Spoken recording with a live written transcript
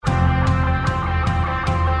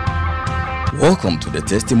Welcome to the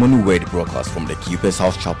Testimony Word broadcast from the Keepers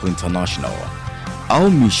House Chapel International. Our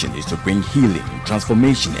mission is to bring healing,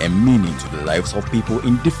 transformation, and meaning to the lives of people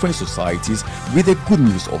in different societies with the good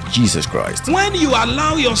news of Jesus Christ. When you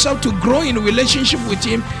allow yourself to grow in relationship with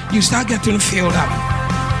Him, you start getting filled up.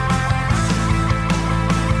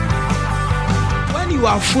 When you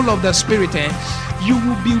are full of the Spirit, you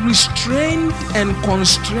will be restrained and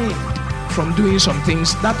constrained from doing some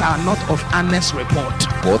things that are not of honest report.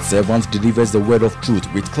 God's servant delivers the word of truth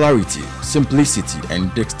with clarity, simplicity,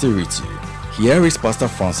 and dexterity. Here is Pastor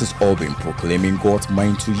Francis Albin proclaiming God's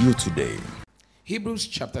mind to you today. Hebrews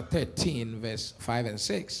chapter 13, verse 5 and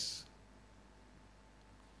 6.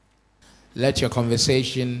 Let your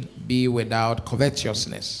conversation be without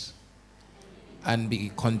covetousness, and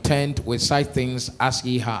be content with such things as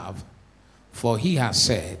ye have. For he has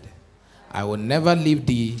said, I will never leave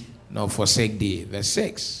thee nor forsake thee. Verse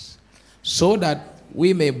 6. So that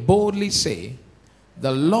we may boldly say,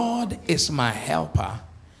 the Lord is my helper,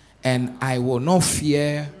 and I will not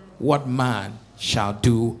fear what man shall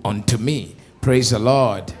do unto me. Praise the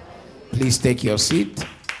Lord. Please take your seat.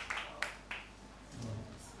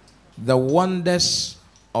 The wonders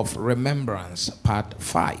of remembrance, part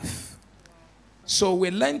 5. So we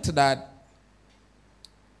learned that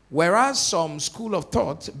whereas some school of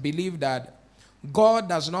thought believe that God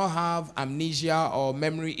does not have amnesia or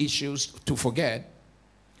memory issues to forget,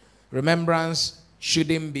 remembrance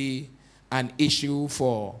shouldn't be an issue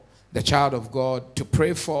for the child of God to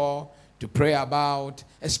pray for, to pray about,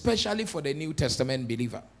 especially for the New Testament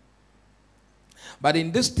believer. But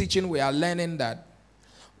in this teaching, we are learning that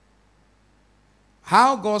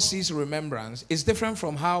how God sees remembrance is different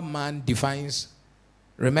from how man defines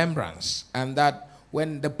remembrance. And that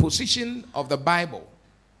when the position of the Bible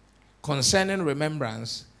concerning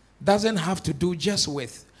remembrance doesn't have to do just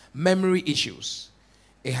with memory issues.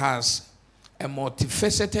 It has a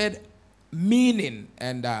multifaceted meaning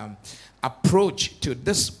and approach to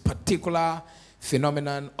this particular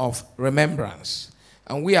phenomenon of remembrance.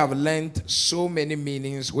 And we have learned so many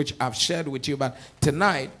meanings which I've shared with you. But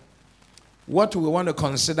tonight, what we want to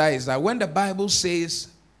consider is that when the Bible says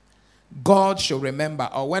God should remember,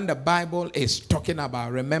 or when the Bible is talking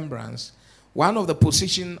about remembrance, one of the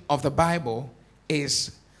positions of the Bible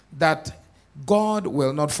is that God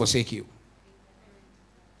will not forsake you.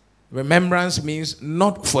 Remembrance means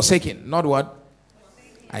not forsaken. Not what?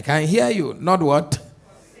 I can't hear you. Not what?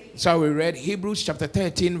 So we read Hebrews chapter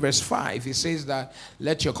 13 verse 5. It says that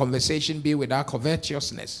let your conversation be without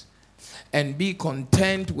covetousness, and be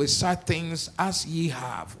content with such things as ye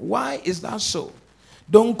have. Why is that so?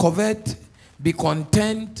 Don't covet. Be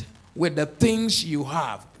content with the things you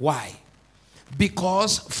have. Why?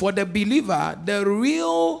 Because for the believer, the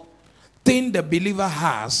real thing the believer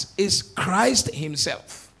has is Christ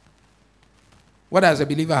himself. What does a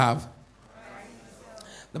believer have?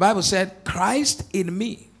 The Bible said, Christ in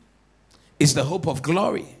me is the hope of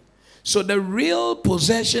glory. So the real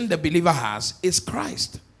possession the believer has is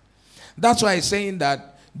Christ. That's why it's saying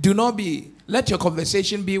that let your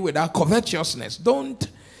conversation be without covetousness. Don't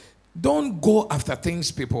go after things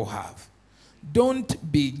people have.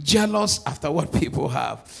 Don't be jealous after what people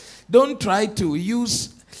have. Don't try to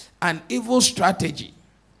use an evil strategy,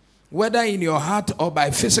 whether in your heart or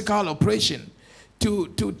by physical operation,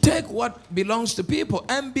 to take what belongs to people,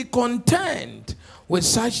 and be content with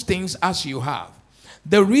such things as you have.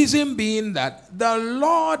 The reason being that the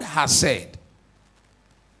Lord has said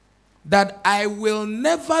that I will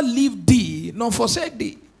never leave thee nor forsake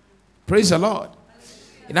thee. Praise the Lord.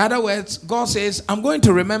 In other words, God says, I'm going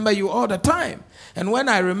to remember you all the time. And when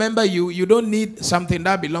I remember you, you don't need something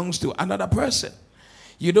that belongs to another person.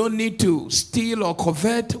 You don't need to steal or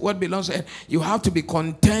covet what belongs to. You have to be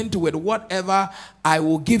content with whatever I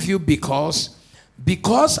will give you, because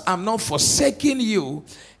I'm not forsaking you.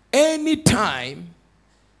 Anytime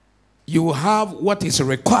you have what is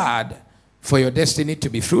required for your destiny to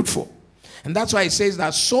be fruitful. And that's why it says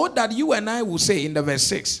that so that you and I will say in the verse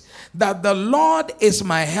 6 that the Lord is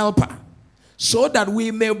my helper, so that we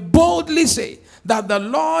may boldly say that the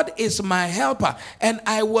Lord is my helper, and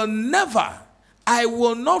I will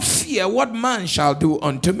not fear what man shall do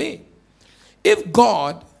unto me. If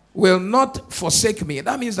God will not forsake me,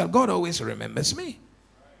 that means that God always remembers me.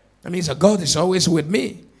 That means that God is always with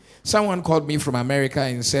me. Someone called me from America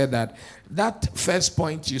and said that first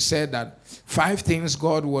point you said, that 5 things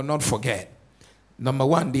God will not forget. Number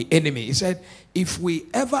 1, the enemy. He said, if we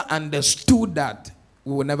ever understood that,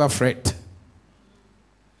 we will never fret.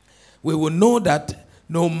 We will know that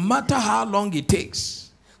no matter how long it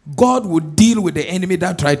takes, God will deal with the enemy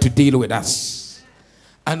that tried to deal with us.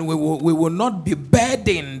 And we will not be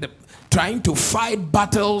burdened trying to fight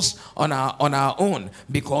battles on our own,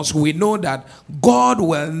 because we know that God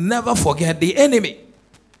will never forget the enemy.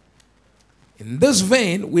 In this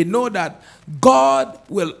vein, we know that God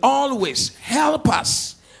will always help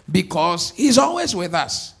us because he's always with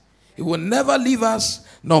us. He will never leave us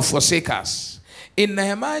nor forsake us. In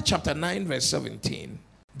Nehemiah chapter 9 verse 17,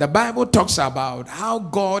 the Bible talks about how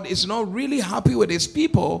God is not really happy with his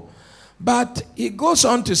people, but he goes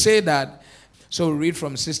on to say that, so read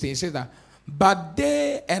from 16, he says that, but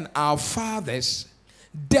they and our fathers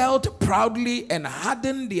dealt proudly and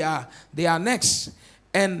hardened their necks,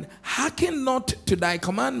 and hearkened not to thy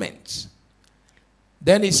commandments.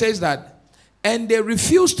 Then he says that, and they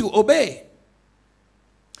refused to obey,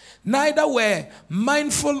 neither were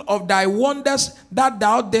mindful of thy wonders that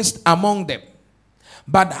thou didst among them,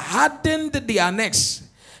 but hardened their necks,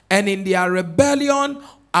 and in their rebellion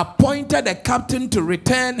appointed a captain to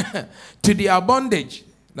return to their bondage.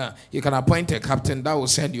 Now, you can appoint a captain that will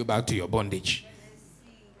send you back to your bondage.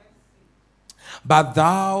 But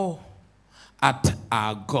thou art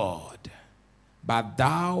our God. But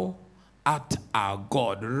thou art our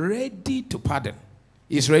God, ready to pardon.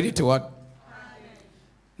 He's ready to what?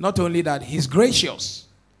 Not only that, he's gracious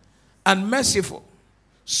and merciful,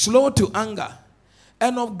 slow to anger,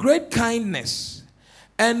 and of great kindness,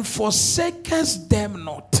 and forsakest them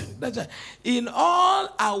not. In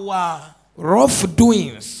all our rough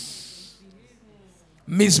doings,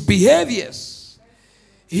 misbehaviors,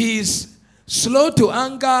 he's slow to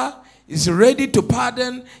anger, is ready to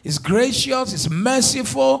pardon, is gracious, is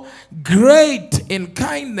merciful, great in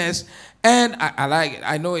kindness, and I like it.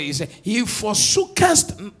 I know he said, he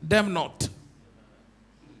forsookest them not.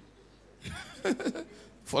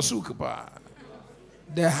 Forsook.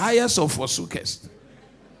 The highest of forsookest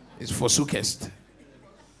is forsookest.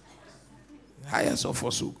 Highest of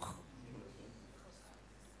forsook.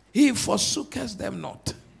 He forsookest them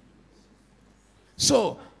not.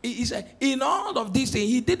 So, he said, in all of these things,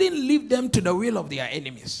 he didn't leave them to the will of their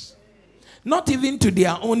enemies. Not even to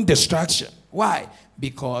their own destruction. Why?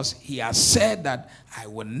 Because he has said that I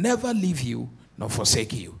will never leave you nor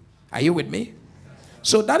forsake you. Are you with me?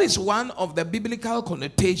 So that is one of the biblical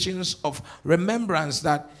connotations of remembrance,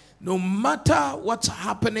 that no matter what's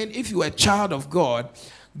happening, if you are a child of God,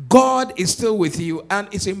 God is still with you, and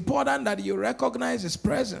it's important that you recognize his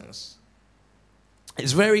presence.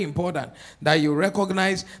 It's very important that you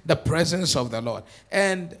recognize the presence of the Lord.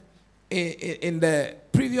 And in the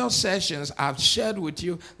previous sessions, I've shared with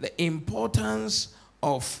you the importance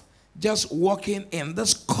of just walking in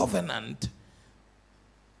this covenant,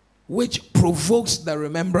 which provokes the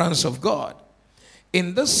remembrance of God.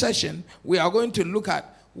 In this session, we are going to look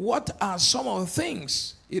at what are some of the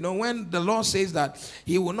things, when the Lord says that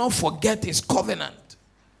he will not forget his covenant.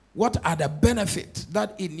 What are the benefits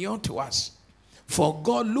that inure to us for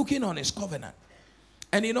God looking on his covenant?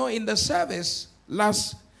 And in the service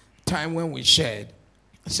last time when we shared,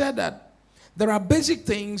 I said that there are basic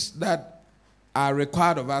things that are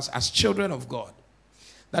required of us as children of God.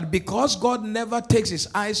 That because God never takes his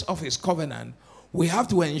eyes off his covenant, we have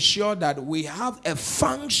to ensure that we have a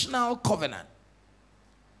functional covenant.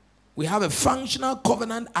 We have a functional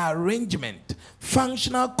covenant arrangement,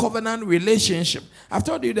 functional covenant relationship. I've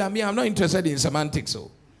told you that I'm not interested in semantics. So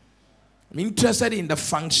I'm interested in the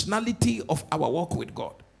functionality of our walk with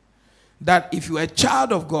God. That if you're a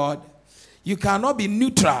child of God, you cannot be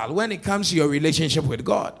neutral when it comes to your relationship with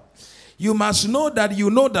God. You must know that you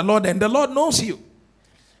know the Lord and the Lord knows you.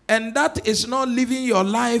 And that is not living your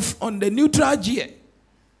life on the neutral gear.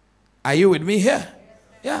 Are you with me here?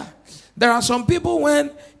 Yeah. There are some people,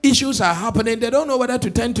 when issues are happening, they don't know whether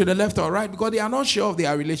to turn to the left or right because they are not sure of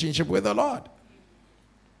their relationship with the Lord.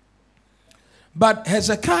 But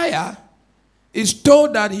Hezekiah is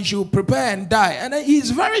told that he should prepare and die. And he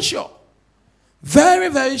is very sure. Very,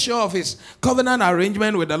 very sure of his covenant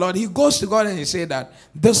arrangement with the Lord. He goes to God and he says that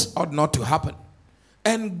this ought not to happen.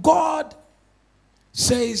 And God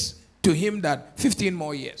says to him that 15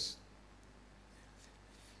 more years.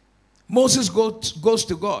 Moses goes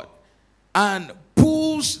to God and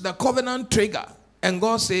pulls the covenant trigger. And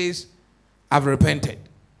God says, I've repented.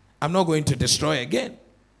 I'm not going to destroy again.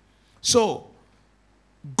 So,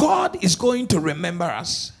 God is going to remember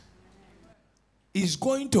us. He's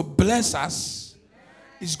going to bless us.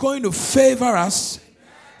 He's going to favor us.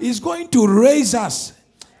 He's going to raise us.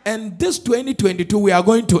 And this 2022, we are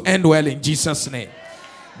going to end well in Jesus' name.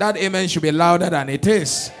 That amen should be louder than it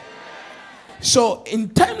is. So, in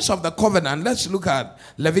terms of the covenant, let's look at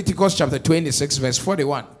Leviticus chapter 26, verse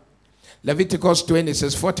 41. Leviticus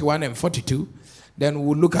 26, 41 and 42. Then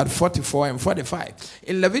we'll look at 44 and 45.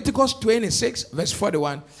 In Leviticus 26, verse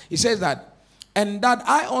 41, it says that, and that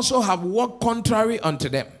I also have walked contrary unto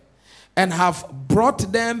them, and have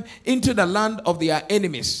brought them into the land of their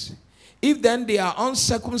enemies. If then their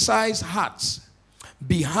uncircumcised hearts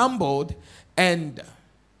be humbled, and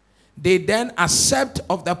they then accept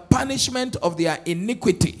of the punishment of their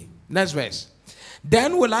iniquity. Next verse.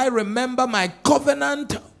 Then will I remember my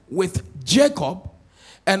covenant with Jacob,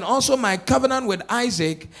 and also my covenant with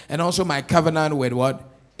Isaac, and also my covenant with what?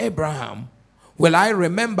 Abraham. Will I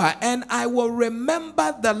remember, and I will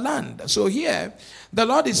remember the land. So here, the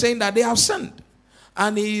Lord is saying that they have sinned.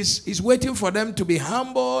 And he's waiting for them to be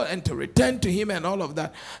humble and to return to him and all of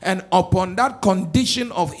that. And upon that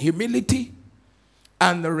condition of humility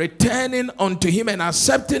and returning unto him and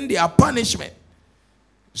accepting their punishment.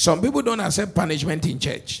 Some people don't accept punishment in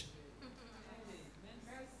church.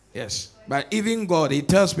 Yes. But even God, he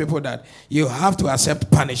tells people that you have to accept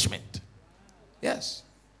punishment. Yes.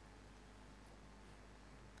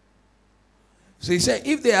 So he said,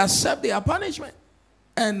 if they accept their punishment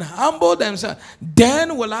and humble themselves,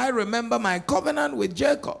 then will I remember my covenant with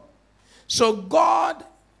Jacob. So God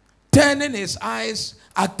turning his eyes,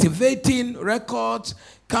 activating records,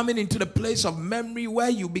 coming into the place of memory where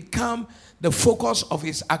you become the focus of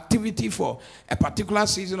his activity for a particular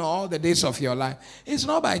season or all the days of your life. It's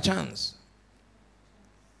not by chance.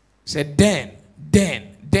 He said, then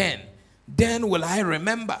will I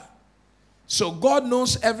remember. So God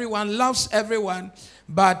knows everyone, loves everyone,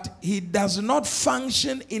 but he does not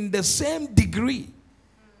function in the same degree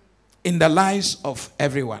in the lives of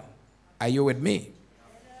everyone. Are you with me?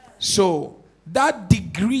 So that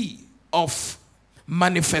degree of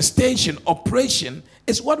manifestation, operation,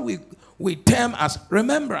 is what we term as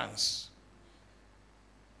remembrance.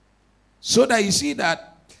 So that you see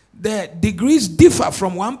that the degrees differ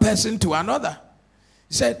from one person to another.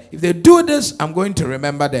 He said, if they do this, I'm going to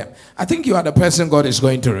remember them. I think you are the person God is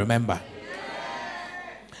going to remember.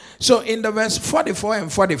 So in the verse 44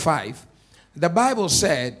 and 45, the Bible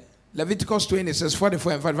said, Leviticus 20 says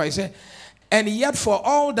 44 and 45, it said, and yet for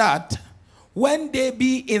all that, when they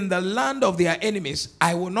be in the land of their enemies,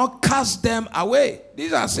 I will not cast them away.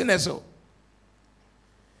 These are sinners.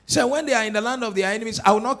 So when they are in the land of their enemies,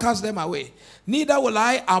 I will not cast them away. Neither will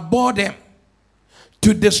I abhor them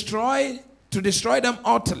to destroy them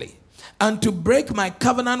utterly, and to break my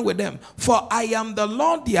covenant with them. For I am the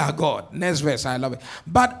Lord their God. Next verse, I love it.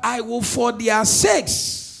 But I will for their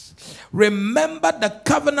sakes remember the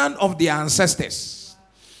covenant of their ancestors,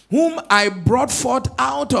 whom I brought forth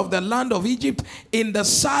out of the land of Egypt in the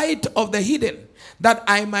sight of the heathen, that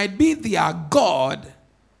I might be their God.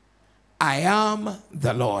 I am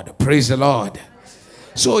the Lord. Praise the Lord.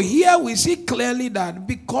 So here we see clearly that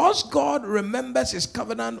because God remembers his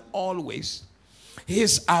covenant always,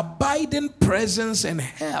 his abiding presence and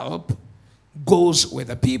help goes with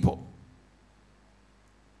the people.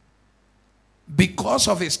 Because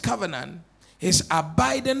of his covenant, his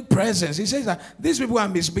abiding presence, he says that these people are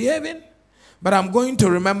misbehaving, but I'm going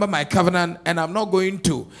to remember my covenant, and I'm not going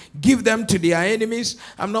to give them to their enemies.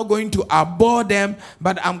 I'm not going to abhor them,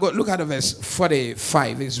 but I'm going. Look at the verse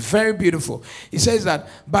 45. It's very beautiful. He says that,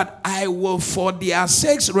 but I will for their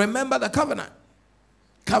sakes remember the covenant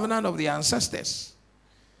of the ancestors.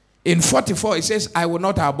 In 44, it says, I will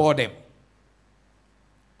not abhor them.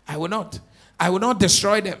 I will not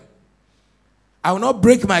destroy them. I will not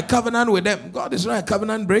break my covenant with them. God is not a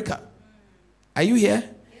covenant breaker. Are you here?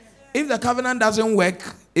 If the covenant doesn't work,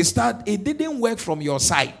 it didn't work from your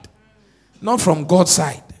side, not from God's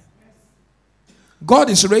side. God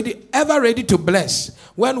is ever ready to bless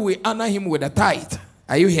when we honor him with a tithe.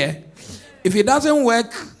 Are you here? If it doesn't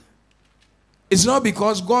work, it's not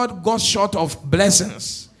because God got short of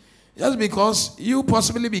blessings. Just because you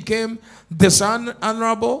possibly became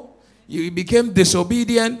dishonorable, you became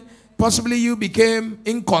disobedient, possibly you became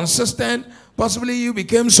inconsistent, possibly you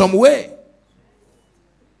became some way.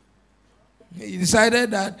 He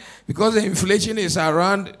decided that because the inflation is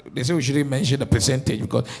around, they say we shouldn't mention the percentage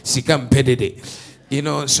because Sikam paid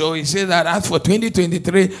it. So he said that as for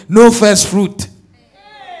 2023, no first fruit.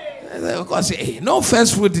 Of course, no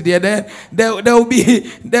first fruit there will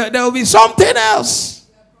be something else.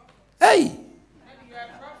 Hey.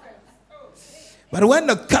 But when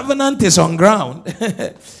the covenant is on ground,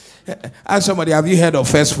 ask somebody, have you heard of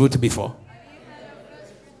first fruit before?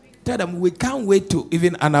 Tell them we can't wait to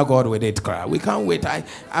even honor God with it. We can't wait.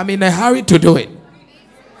 I'm in a hurry to do it.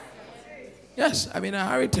 Yes, I'm in a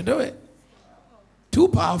hurry to do it. Too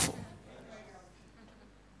powerful.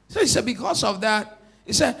 So he said, because of that,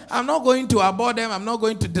 He said, I'm not going to abhor them. I'm not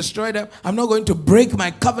going to destroy them. I'm not going to break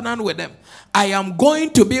my covenant with them. I am going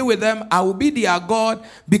to be with them. I will be their God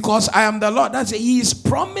because I am the Lord. That's it. He is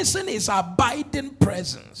promising his abiding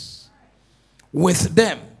presence with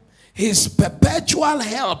them. His perpetual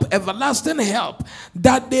help, everlasting help,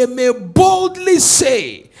 that they may boldly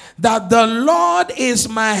say that the Lord is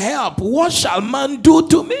my help. What shall man do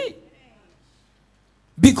to me?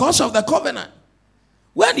 Because of the covenant.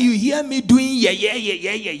 When you hear me doing yeah,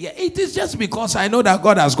 it is just because I know that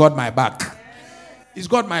God has got my back. He's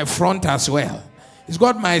got my front as well. He's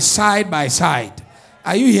got my side by side.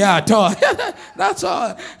 Are you here at all? That's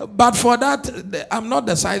all. But for that, I'm not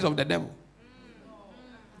the size of the devil.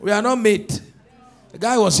 We are not mate. The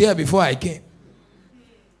guy was here before I came.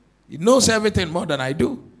 He knows everything more than I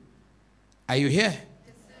do. Are you here?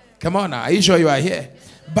 Come on now. Are you sure you are here?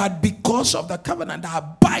 But because of the covenant, the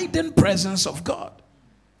abiding presence of God.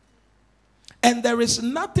 And there is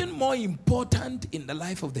nothing more important in the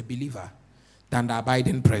life of the believer than the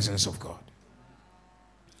abiding presence of God.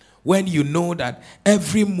 When you know that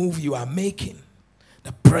every move you are making,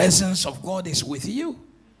 the presence of God is with you.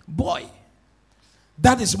 Boy,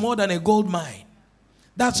 that is more than a gold mine.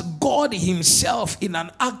 That's God himself in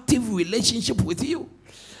an active relationship with you.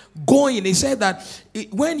 Going, he said that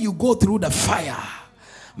when you go through the fire,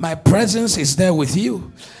 my presence is there with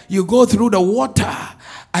you. You go through the water,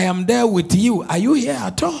 I am there with you. Are you here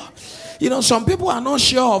at all? You know, some people are not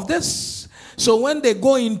sure of this. So when they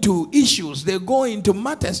go into issues, they go into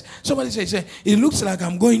matters. Somebody says, it looks like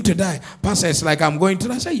I'm going to die. Pastor, it's like I'm going to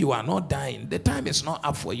die. I say, you are not dying. The time is not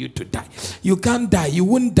up for you to die. You can't die. You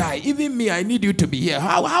won't die. Even me, I need you to be here.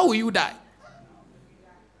 How will you die?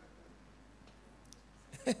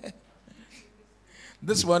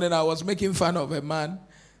 This morning I was making fun of a man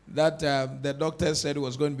that the doctor said it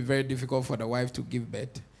was going to be very difficult for the wife to give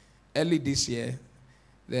birth. Early this year,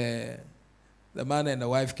 the man and the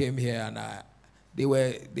wife came here, and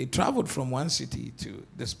they traveled from one city to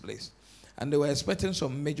this place, and they were expecting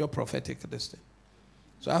some major prophetic this thing.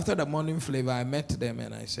 So after the morning flavor, I met them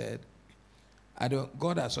and I said,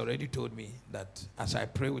 God has already told me that as I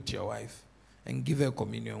pray with your wife and give her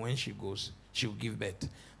communion, when she goes, she will give birth.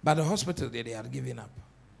 But the hospital, they had given up.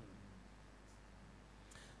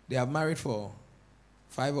 They have married for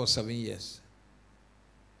 5 or 7 years.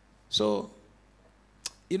 So,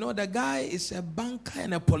 you know, the guy is a banker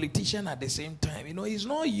and a politician at the same time. You know, he's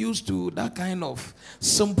not used to that kind of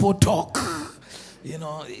simple talk. You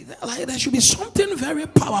know, like there should be something very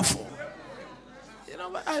powerful. You know,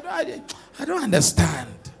 but I don't understand.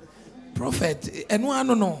 Prophet, and I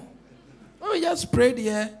don't know. We just prayed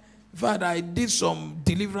here. In fact, I did some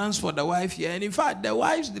deliverance for the wife here. And in fact, the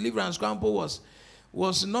wife's deliverance campo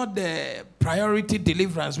was not the priority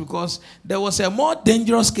deliverance because there was a more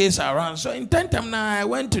dangerous case around. So in 10 times now, I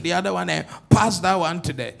went to the other one and passed that one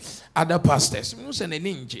to the other pastors.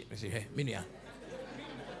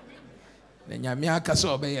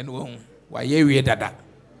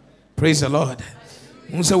 Praise the Lord.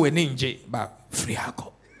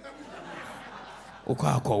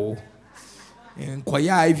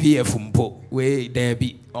 Nkwaya IVF mpo we there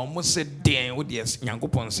be almost said den wo de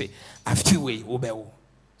Nyankopon say after we wo be wo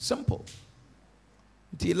simple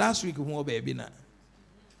until last week wo baby na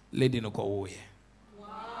lady no ko wo ye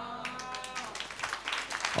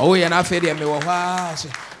oh ye na fe de me wo ha say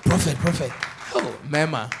prophet oh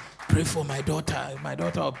mama pray for my daughter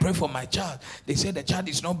or pray for my child. They say the child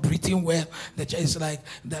is not breathing well. The child is like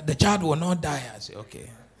that the child will not die. I say okay.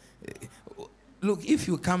 Look, if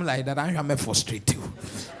you come like that, I'm going to frustrate you.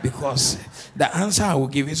 Because the answer I will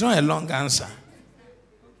give is not a long answer.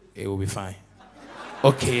 It will be fine.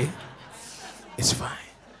 Okay. It's fine.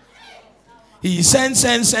 He sent.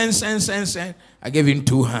 I gave him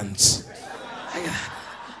 2 hands.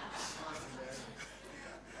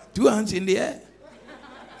 2 hands in the air.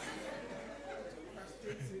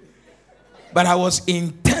 But I was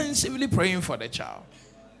intensively praying for the child.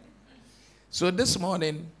 So this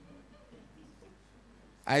morning,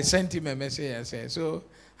 I sent him a message and said, so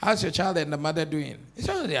how's your child and the mother doing? He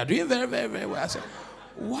said, they are doing very, very, very well. I said,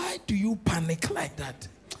 why do you panic like that?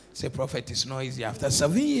 He said, Prophet, it's not easy. After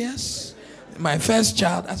 7 years, my first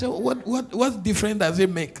child. I said, what difference does it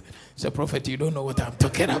make? He said, Prophet, you don't know what I'm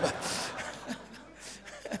talking about.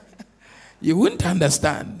 You wouldn't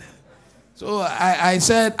understand. So I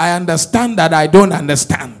said, I understand that I don't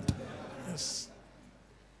understand. Yes.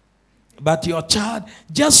 But your child,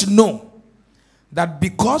 just know that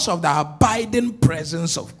because of the abiding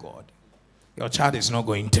presence of God, your child is not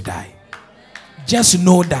going to die. Just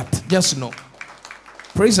know that. Just know.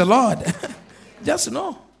 Praise the Lord. Just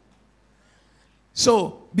know.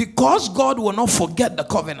 So, because God will not forget the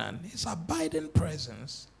covenant, his abiding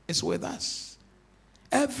presence is with us.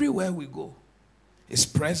 Everywhere we go, his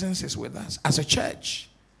presence is with us. As a church,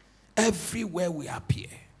 everywhere we appear,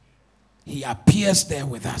 he appears there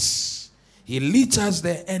with us. He leads us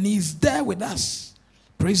there and he's there with us.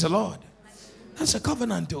 Praise the Lord. That's a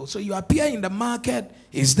covenant though. So you appear in the market,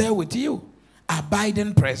 he's there with you.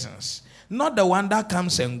 Abiding presence. Not the one that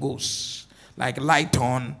comes and goes. Like light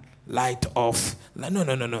on, light off.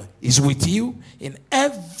 No. He's with you in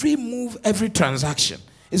every move, every transaction.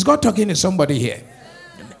 Is God talking to somebody here?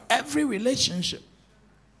 In every relationship.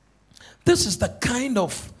 This is the kind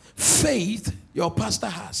of faith your pastor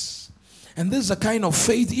has. And this is the kind of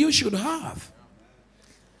faith you should have.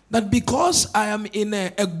 That because I am in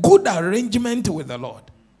a good arrangement with the Lord,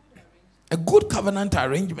 a good covenant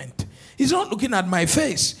arrangement, he's not looking at my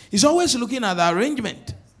face. He's always looking at the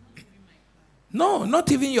arrangement. No,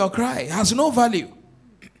 not even your cry. It has no value.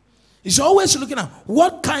 He's always looking at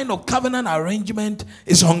what kind of covenant arrangement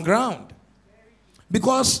is on ground.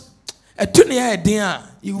 Because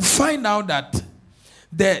you find out that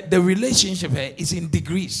the relationship is in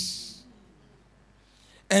degrees.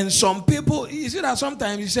 And some people, you see that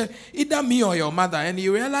sometimes you say, either me or your mother, and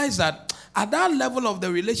you realize that at that level of the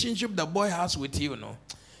relationship the boy has with you,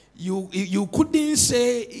 you couldn't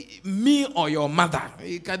say me or your mother.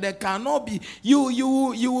 There cannot be. You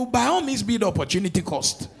will by all means be the opportunity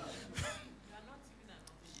cost.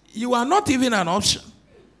 You are not even an option.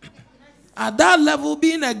 At that level,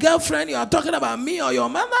 being a girlfriend, you are talking about me or your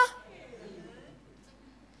mother?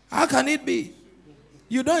 How can it be?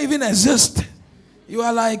 You don't even exist. You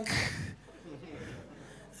are like,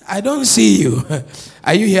 I don't see you.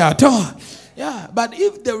 Are you here at all? Yeah, but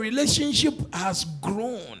if the relationship has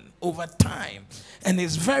grown over time and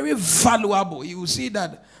is very valuable, you will see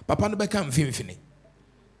that Papa no become finfini.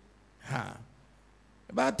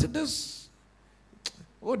 But this,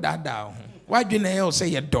 oh dada, why do you say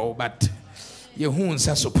your door, but your hoon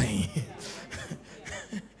says so pain?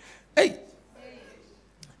 Hey,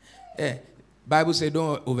 Bible says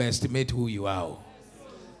don't overestimate who you are.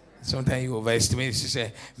 Sometimes you overestimate. You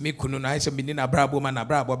say, "Me kunu na isa minina brabo man na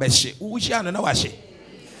brabo beshe." Ushi ano na washe.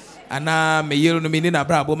 Ana me yero no minina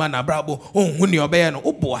brabo man na brabo. Huni obeye no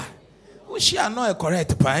oboa. Ushi ano e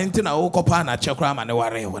correct pa. Enti na okopa na chekra ma ne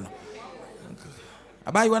ware ho no.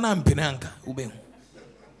 Abayi wana mpinanka ube.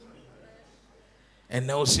 And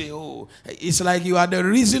they'll say, "Oh, it's like you are the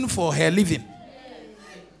reason for her living."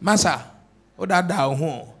 Masa,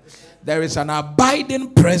 there is an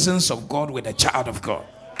abiding presence of God with a child of God.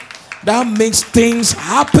 That makes things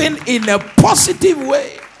happen in a positive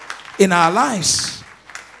way in our lives.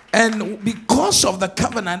 And because of the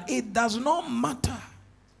covenant, it does not matter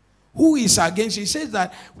who is against you. He says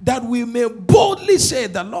that we may boldly say,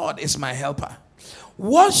 the Lord is my helper.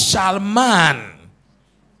 What shall man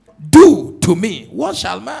do to me? What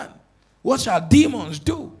shall man? What shall demons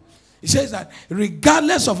do? He says that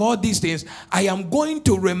regardless of all these things, I am going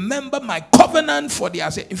to remember my covenant for their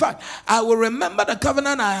sake. In fact, I will remember the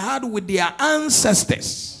covenant I had with their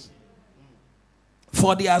ancestors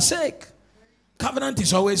for their sake. Covenant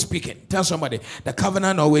is always speaking. Tell somebody, the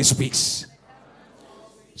covenant always speaks.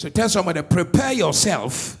 So tell somebody, prepare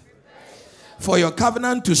yourself for your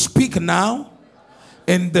covenant to speak now,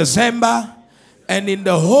 in December, and in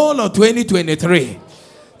the whole of 2023.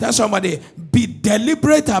 Tell somebody, be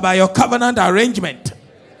deliberate about your covenant arrangement.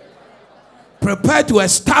 Prepare to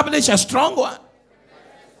establish a strong one.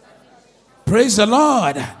 Praise the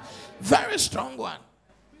Lord. Very strong one.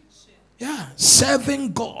 Yeah.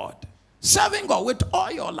 Serving God. Serving God with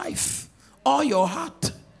all your life, all your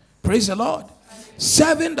heart. Praise the Lord.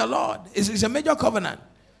 Serving the Lord is a major covenant.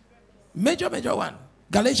 Major one.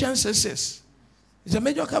 Galatians 6. It's a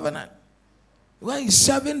major covenant. When you're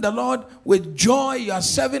serving the Lord with joy, you are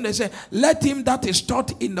serving, they say, let him that is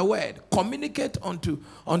taught in the word communicate unto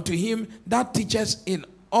him that teaches in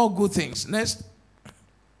all good things. Next.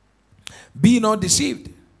 Be not deceived.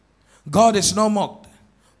 God is not mocked.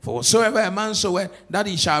 For whatsoever a man soweth, that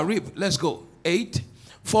he shall reap. Let's go. 8.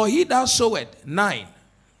 For he that soweth, 9.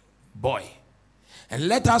 Boy. And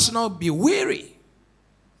let us not be weary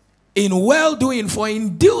in well doing, for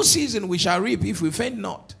in due season we shall reap if we faint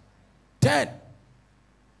not. 10.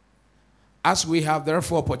 As we have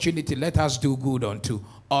therefore opportunity, let us do good unto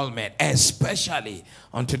all men, especially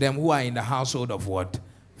unto them who are in the household of what?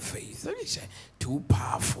 Faith. Let me say, too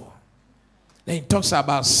powerful. Then he talks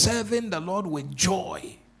about serving the Lord with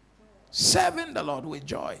joy. Serving the Lord with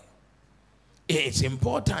joy. It's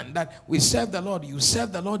important that we serve the Lord. You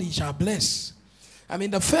serve the Lord, he shall bless. I mean,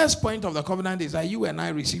 the first point of the covenant is that you and I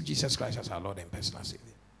receive Jesus Christ as our Lord and personal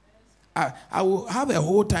Savior. I will have a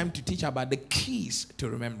whole time to teach about the keys to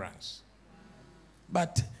remembrance.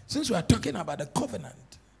 But since we are talking about the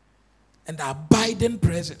covenant and the abiding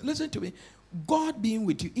presence, listen to me. God being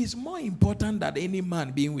with you is more important than any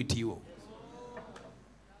man being with you.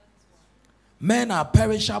 Men are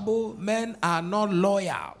perishable. Men are not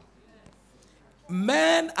loyal.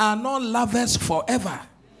 Men are not lovers forever.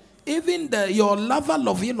 Even your lover,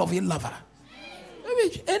 lovey lover.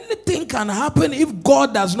 Anything can happen if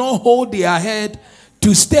God does not hold their head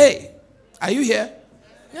to stay. Are you here?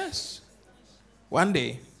 Yes. One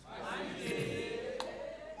day,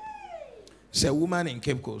 it's a woman in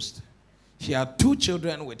Cape Coast. She had 2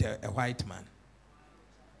 children with a white man.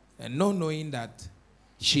 And not knowing that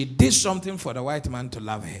she did something for the white man to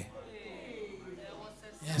love her.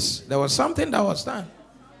 Yes, there was something that was done.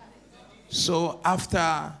 So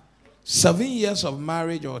after 7 years of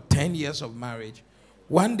marriage or 10 years of marriage,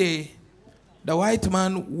 one day the white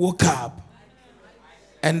man woke up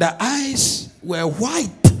and the eyes were white.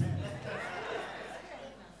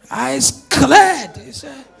 Eyes cleared.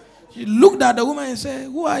 He looked at the woman and said,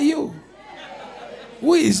 "Who are you?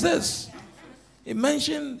 Who is this?" She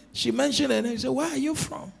mentioned her name. He said, "Where are you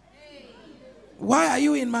from? Why are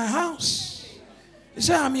you in my house?" He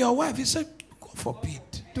said, "I'm your wife." He said, "God forbid.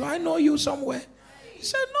 Do I know you somewhere?" He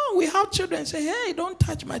said, "No, we have children." He said, "Hey, don't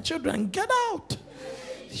touch my children. Get out."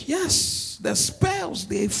 Yes, the spells,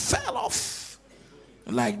 they fell off.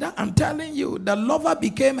 Like that, I'm telling you, the lover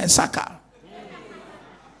became a sucker.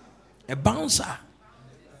 A bouncer.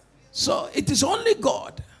 So it is only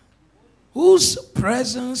God whose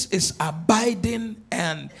presence is abiding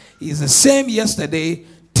and is the same yesterday,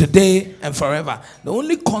 today, and forever. The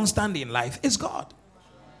only constant in life is God.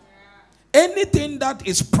 Anything that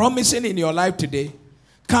is promising in your life today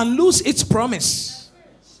can lose its promise.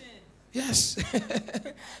 Yes.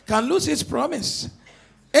 Can lose its promise.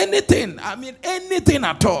 Anything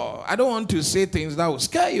at all. I don't want to say things that will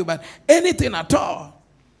scare you, but anything at all.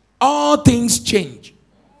 All things change.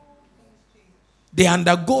 They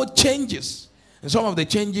undergo changes. And some of the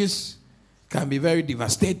changes can be very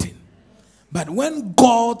devastating. But when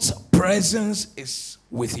God's presence is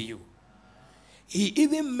with you, He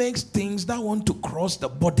even makes things that want to cross the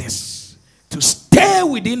borders to stay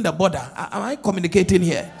within the border. Am I communicating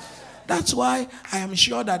here? That's why I am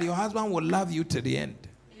sure that your husband will love you to the end.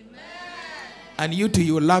 Amen. And you too,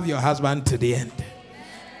 you will love your husband to the end. Amen.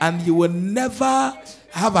 And you will never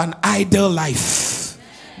have an idle life.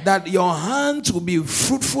 Amen. That your hands will be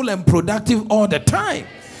fruitful and productive all the time.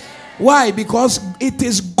 Amen. Why? Because it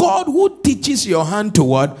is God who teaches your hand to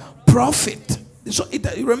what? Profit. So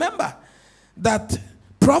remember that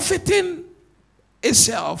profiting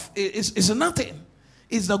itself is nothing.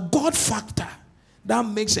 It's the God factor that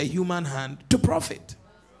makes a human hand to profit.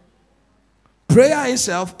 Prayer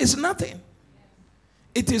itself is nothing.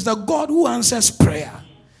 It is the God who answers prayer.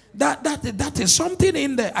 That is something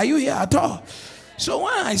in there. Are you here at all? So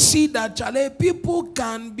when I see that, Charlie, people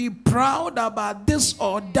can be proud about this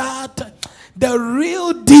or that, the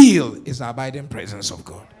real deal is the abiding presence of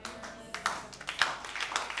God.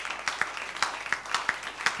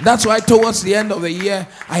 That's why towards the end of the year,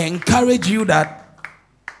 I encourage you that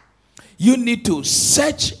you need to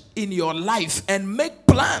search in your life and make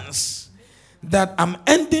plans that I'm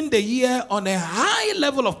ending the year on a high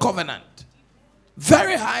level of covenant.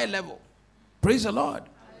 Very high level. Praise the Lord.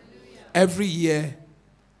 Hallelujah. Every year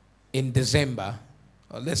in December,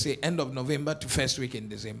 or let's say end of November to first week in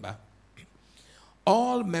December,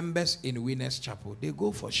 all members in Winners Chapel, they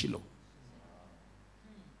go for Shiloh.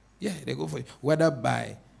 Yeah, they go for it. Whether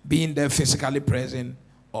by being there physically present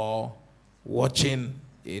or watching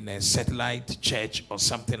in a satellite church or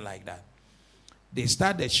something like that. They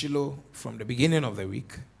start the Shiloh from the beginning of the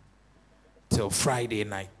week till Friday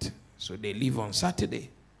night. So they leave on Saturday.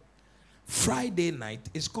 Friday night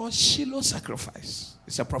is called Shiloh sacrifice.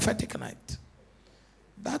 It's a prophetic night.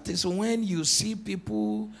 That is when you see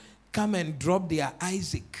people come and drop their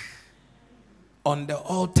Isaac on the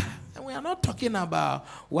altar. And we are not talking about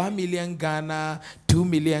 1 million Ghana, 2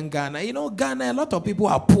 million Ghana. You know, Ghana, a lot of people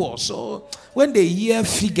are poor. So when they hear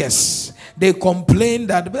figures, they complain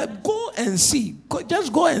that, but go and see.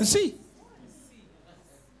 Just go and see.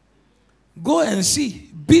 Go and see.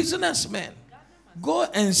 Businessmen. Go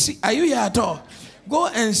and see. Are you here at all? Go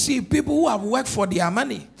and see people who have worked for their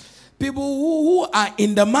money. People who are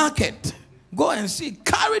in the market. Go and see.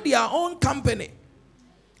 Carry their own company.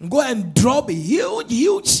 Go and drop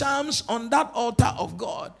huge sums on that altar of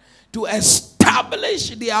God to establish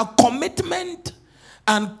their commitment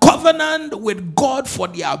and covenant with God for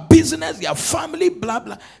their business, their family, blah,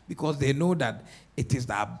 blah, because they know that it is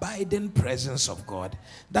the abiding presence of God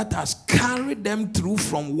that has carried them through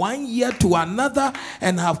from one year to another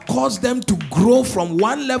and have caused them to grow from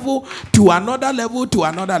one level to another level to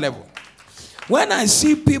another level. When I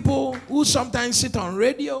see people who sometimes sit on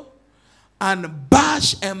radio and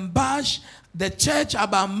bash the church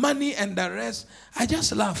about money and the rest, I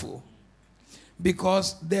just laugh.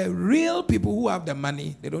 Because the real people who have the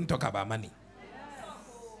money, they don't talk about money.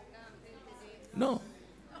 No.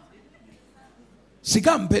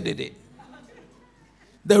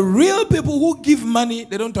 The real people who give money,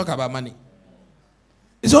 they don't talk about money.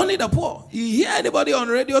 It's only the poor. You hear anybody on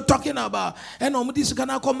radio talking about,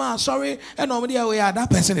 sorry, that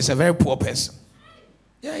person is a very poor person.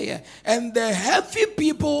 Yeah. And the healthy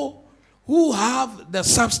people who have the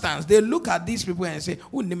substance, they look at these people and say,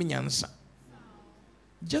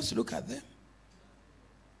 just look at them.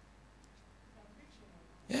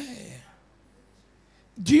 Yeah.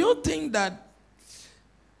 Do you think that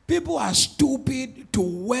people are stupid to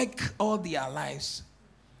work all their lives,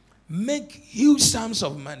 make huge sums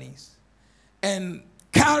of money, and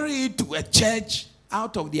carry it to a church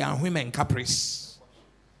out of their whim and caprice?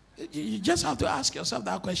 You just have to ask yourself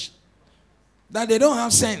that question. That they don't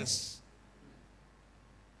have sense.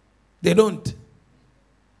 They don't.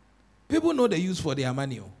 People know the use for their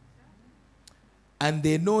money. And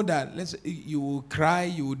they know that you will cry,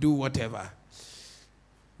 you will do whatever.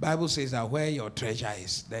 Bible says that where your treasure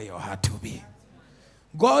is, there your heart will be.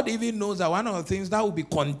 God even knows that one of the things that will be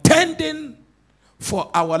contending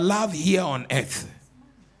for our love here on earth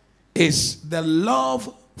is the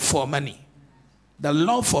love for money. The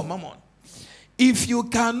love for mammon. If you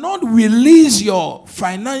cannot release your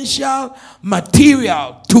financial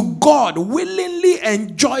material to God willingly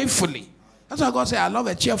and joyfully, that's why God said, I love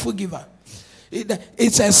a cheerful giver.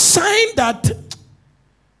 It's a sign that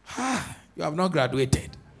you have not graduated.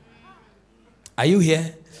 Are you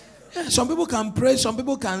here? Yeah, some people can pray, some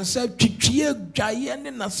people can say,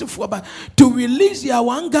 but to release their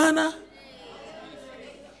one Ghana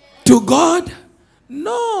to God,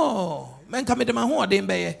 no. Man, come to my home,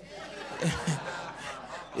 hey.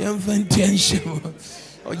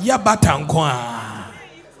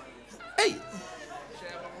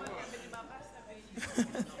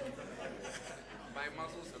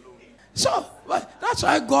 So that's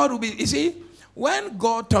why God will be. You see, when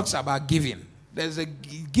God talks about giving, there's a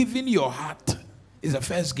giving your heart is the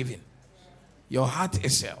first giving. Your heart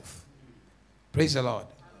itself. Praise the Lord.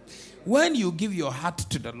 When you give your heart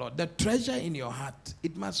to the Lord, the treasure in your heart,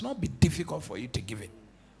 it must not be difficult for you to give it.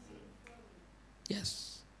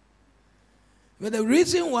 Yes. But the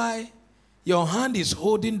reason why your hand is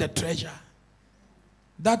holding the treasure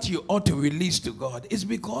that you ought to release to God is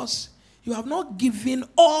because you have not given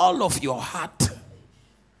all of your heart.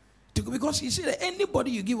 Because you see that anybody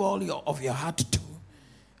you give all of your heart to,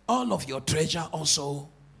 all of your treasure also,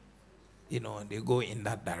 they go in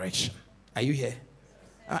that direction. Are you here?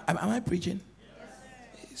 Am I preaching?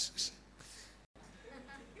 Yes.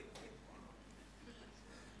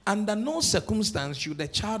 Under no circumstance should a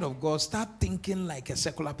child of God start thinking like a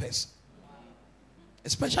secular person,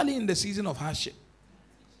 especially in the season of hardship.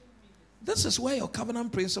 This is where your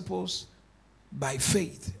covenant principles by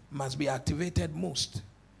faith must be activated most.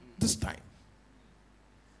 This time,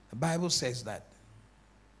 the Bible says that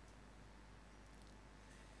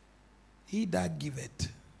he that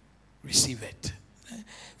giveth, receiveth.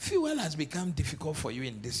 Fuel has become difficult for you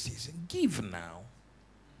in this season. Give now,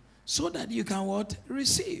 so that you can what?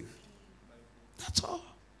 Receive. That's all.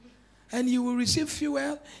 And you will receive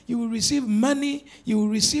fuel, you will receive money, you will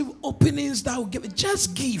receive openings that will give.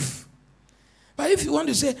 Just give. But if you want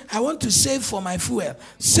to say, I want to save for my fuel,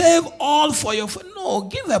 save all for your fuel. No,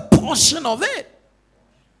 give a portion of it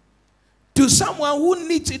to someone who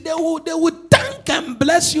needs it. They will thank and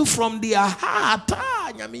bless you from their heart.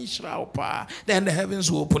 Then the heavens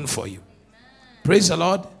will open for you. Praise the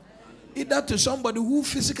Lord. Either to somebody who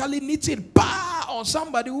physically needs it, or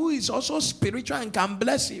somebody who is also spiritual and can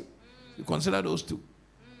bless you. You consider those two.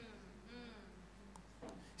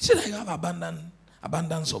 See that you have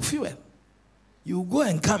abundance of fuel. You go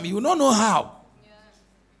and come. You don't know how.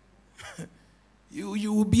 Yeah.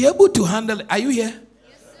 you will be able to handle it. Are you here?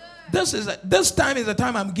 Yes, sir. This time is the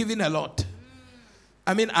time I'm giving a lot.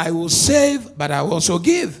 I mean, I will save, but I will also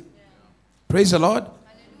give. Yeah. Praise the Lord.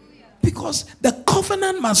 Hallelujah. Because the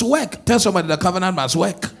covenant must work. Tell somebody the covenant must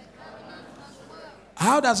work.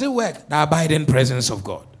 How does it work? The abiding presence of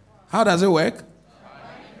God. How does it work?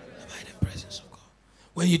 The abiding presence of God.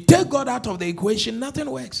 When you take God out of the equation, nothing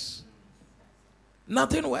works.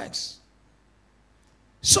 Nothing works.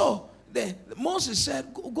 So Moses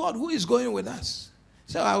said, God, who is going with us?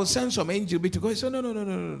 So I will send some angel to go. He said,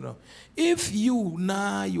 no. If you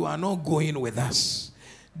are not going with us,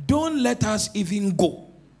 don't let us even go.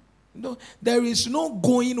 No, there is no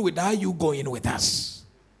going without you going with us.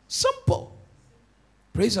 Simple.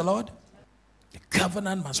 Praise the Lord. The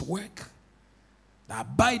covenant must work. The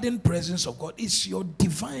abiding presence of God is your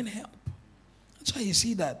divine help. That's why you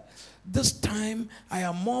see that this time I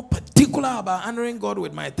am more particular about honoring God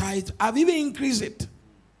with my tithe. I've even increased it.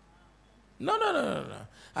 No.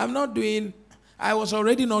 I was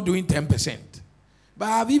already not doing 10%. But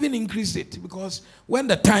I've even increased it because when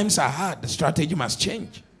the times are hard, the strategy must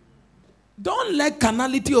change. Don't let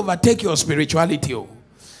carnality overtake your spirituality.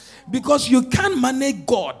 Because you can't manage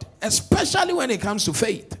God, especially when it comes to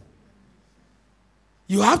faith.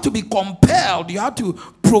 You have to be compelled. You have to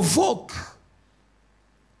provoke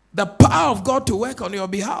the power of God to work on your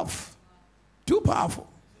behalf. Too powerful.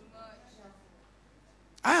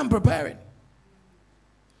 I am preparing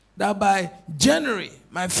that by January,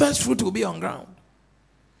 my first fruit will be on ground.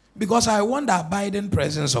 Because I want the abiding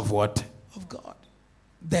presence of what? Of God.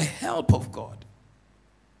 The help of God.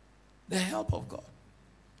 The help of God.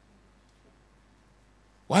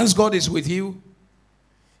 Once God is with you,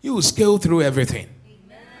 you will scale through everything.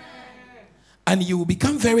 Amen. And you will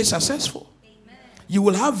become very successful. Amen. You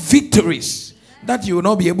will have victories that you will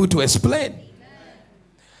not be able to explain. Amen.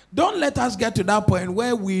 Don't let us get to that point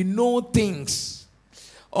where we know things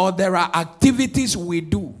or there are activities we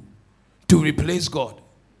do to replace God.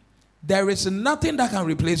 There is nothing that can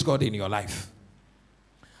replace God in your life.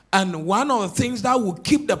 And one of the things that will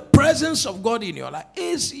keep the presence of God in your life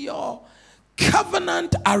is your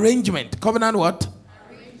covenant arrangement. Covenant what?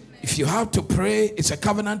 Arrangement. If you have to pray, it's a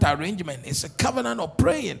covenant arrangement. It's a covenant of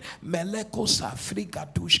praying.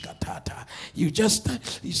 You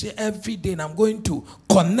say every day I'm going to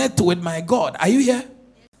connect with my God. Are you here?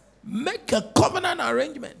 Make a covenant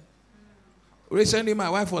arrangement. Recently, my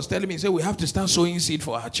wife was telling me, say we have to start sowing seed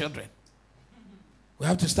for our children. We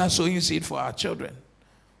have to start sowing seed for our children.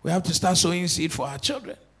 We have to start sowing seed for our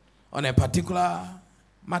children on a particular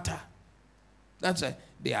matter. That's it.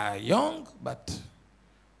 They are young, but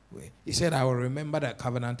he said, I will remember the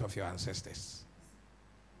covenant of your ancestors.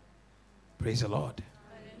 Praise the Lord.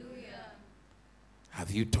 Hallelujah. Have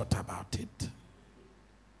you thought about it?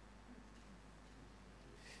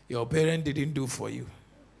 Your parent didn't do for you.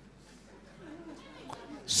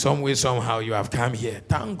 Some way, somehow, you have come here.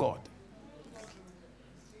 Thank God.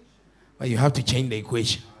 But you have to change the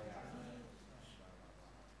equation.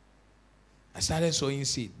 I started sowing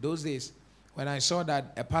seed. Those days, when I saw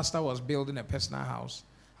that a pastor was building a personal house,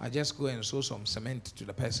 I just go and sow some cement to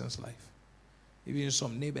the person's life. Even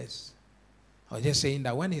some neighbors. I was just saying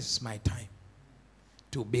that when it's my time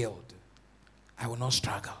to build, I will not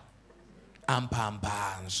struggle.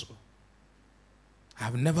 So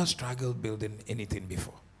I've never struggled building anything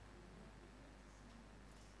before.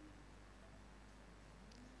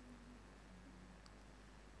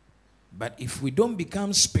 But if we don't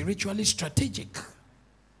become spiritually strategic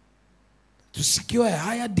to secure a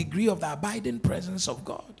higher degree of the abiding presence of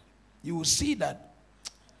God, you will see that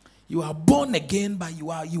you are born again, but you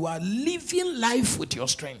are living life with your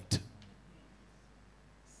strength.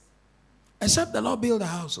 Except the Lord build a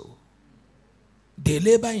household. They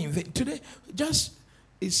labor in vain. Today, just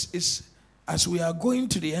is as we are going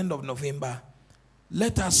to the end of November,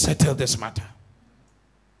 let us settle this matter.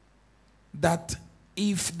 That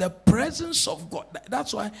if the presence of God,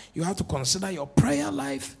 that's why you have to consider your prayer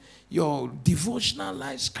life, your devotional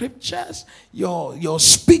life, scriptures, your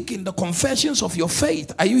speaking, the confessions of your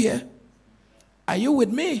faith. Are you here? Are you with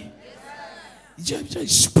me? Yes.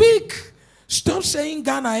 Just speak. Stop saying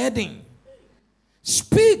Ghana heading.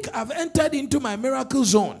 Speak. I've entered into my miracle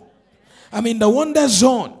zone. I'm in the wonder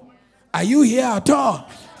zone. Are you here at all?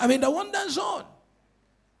 I'm in the wonder zone.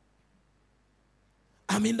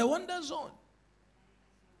 I'm in the wonder zone.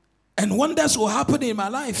 And wonders will happen in my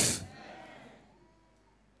life.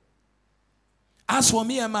 As for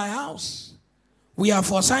me and my house, we are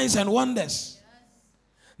for signs and wonders.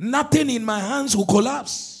 Nothing in my hands will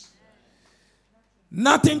collapse.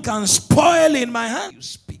 Nothing can spoil in my hands. You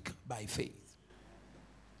speak by faith.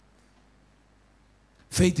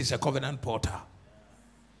 Faith is a covenant portal.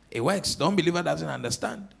 It works. The unbeliever doesn't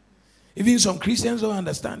understand. Even some Christians don't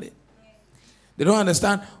understand it. They don't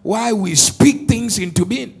understand why we speak things into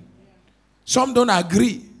being. Some don't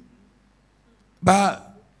agree.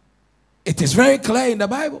 But it is very clear in the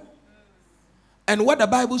Bible. And what the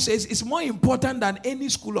Bible says is more important than any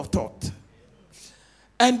school of thought.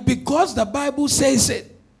 And because the Bible says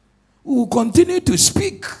it, we will continue to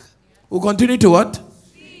speak. We will continue to what?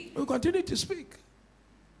 We continue to speak.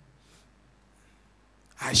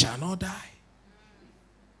 I shall not die.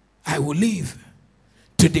 I will live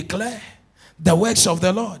to declare the works of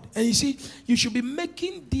the Lord. And you see, you should be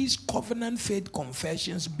making these covenant faith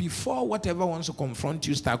confessions before whatever wants to confront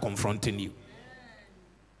you start confronting you.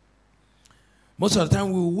 Most of the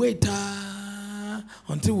time we wait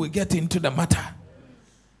until we get into the matter.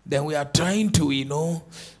 Then we are trying to,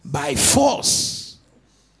 by force,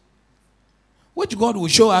 which God will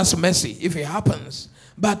show us mercy if it happens.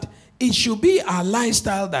 But it should be our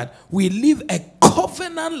lifestyle that we live a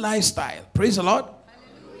covenant lifestyle. Praise the Lord.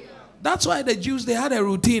 That's why the Jews, they had a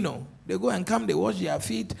routine. They go and come, they wash their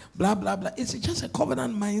feet, blah, blah, blah. It's just a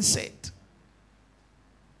covenant mindset.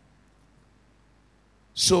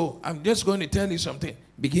 So I'm just going to tell you something.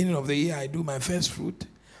 Beginning of the year, I do my first fruit.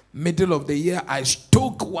 Middle of the year, I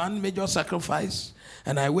stoke one major sacrifice.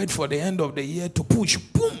 And I wait for the end of the year to push.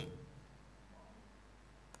 Boom.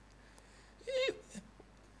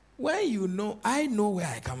 When I know where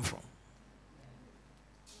I come from.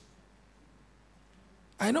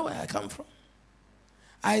 I know where I come from.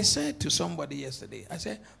 I said to somebody yesterday, I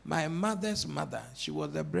said, my mother's mother, she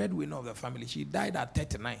was the breadwinner of the family. She died at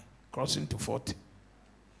 39, crossing to 40.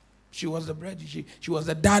 She was the she was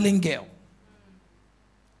the darling girl.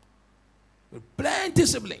 With plenty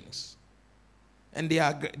siblings. And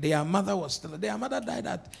their mother was still, their mother died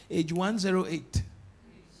at age 108.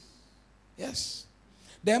 Yes.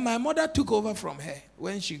 Then my mother took over from her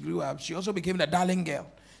when she grew up. She also became the darling girl,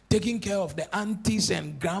 taking care of the aunties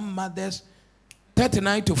and grandmothers,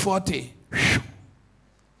 39 to 40.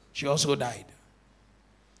 She also died.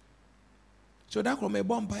 So that from a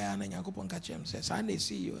bonfire and Yakupon Kachem says, I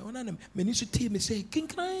see you. When I need to tell me, say, king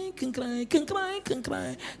crying, break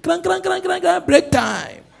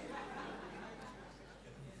time.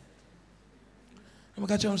 I'm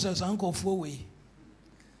Kachem says, Uncle Fowe.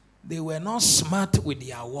 They were not smart with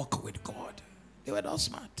their walk with God. They were not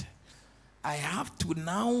smart. I have to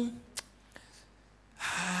now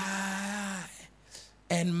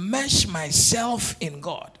enmesh myself in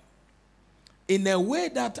God in a way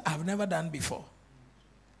that I've never done before.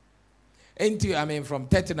 From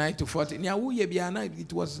 39 to 40,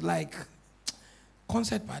 it was like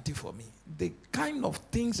concert party for me. The kind of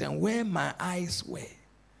things and where my eyes were.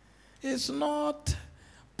 It's not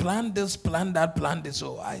plan this, plan that, plan this.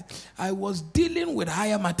 So I was dealing with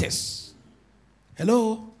higher matters.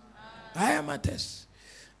 Hello? Higher matters.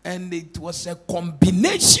 And it was a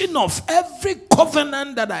combination of every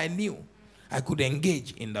covenant that I knew I could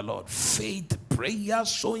engage in the Lord. Faith, prayer,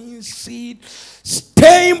 sowing seed,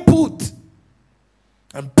 staying put,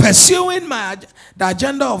 and pursuing the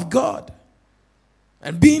agenda of God.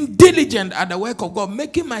 And being diligent at the work of God,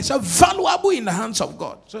 making myself valuable in the hands of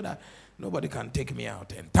God so that nobody can take me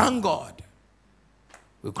out. And thank God,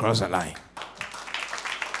 we cross the line.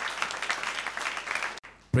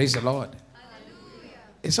 Praise the Lord. Hallelujah.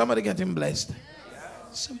 Is somebody getting blessed?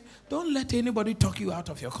 Yes. Don't let anybody talk you out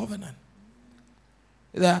of your covenant.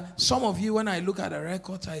 There are some of you, when I look at the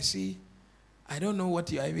records, I see, I don't know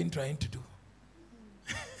what you are even trying to do.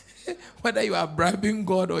 Whether you are bribing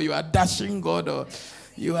God or you are dashing God or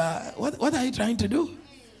you are, what are you trying to do?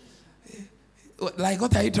 Like,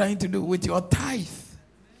 what are you trying to do with your tithe?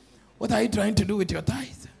 What are you trying to do with your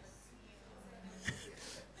tithe?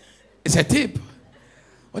 It's a tip.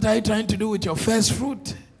 What are you trying to do with your first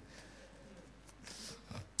fruit?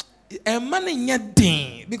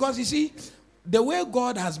 Because you see, the way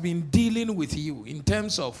God has been dealing with you in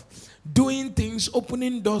terms of doing things,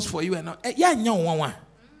 opening doors for you, and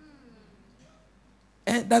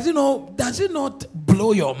does it not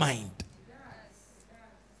blow your mind?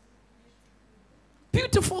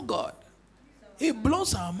 Beautiful God. It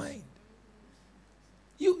blows our mind.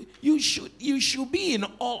 You should be in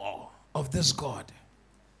awe of this God.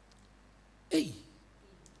 Hey.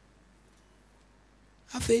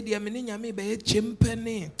 Afe dia mene nyame be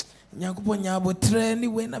chimpene nyankopon nyabo tre ni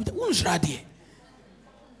we na unrade.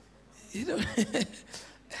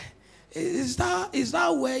 Is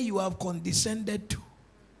that where you have condescended to?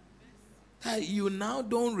 That you now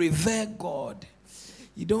don't revere God.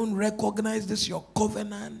 You don't recognize this your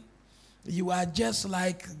covenant. You are just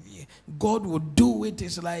like God would do it.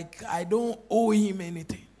 It's like I don't owe him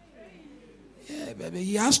anything. Yeah, baby,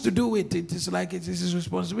 he has to do it. It is like it is his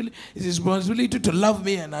responsibility. It's his responsibility to love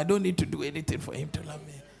me, and I don't need to do anything for him to love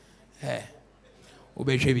me. Hey,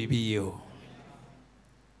 you're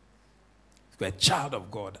a child of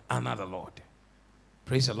God, honor the Lord.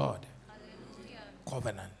 Praise the Lord. Hallelujah.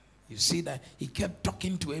 Covenant. You see that he kept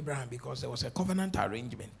talking to Abraham because there was a covenant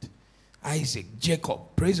arrangement. Isaac,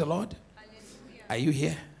 Jacob. Praise the Lord. Hallelujah. Are you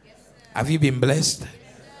here? Yes, have you been blessed?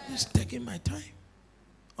 Yes, Just taking my time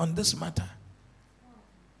on this matter.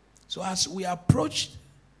 So as we approach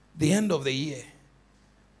the end of the year,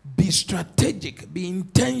 be strategic, be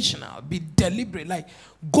intentional, be deliberate. Like,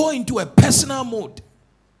 go into a personal mode.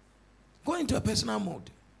 Go into a personal mode.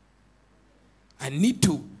 I need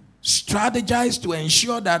to strategize to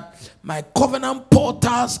ensure that my covenant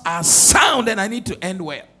portals are sound, and I need to end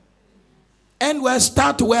well. End well,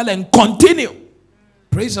 start well, and continue.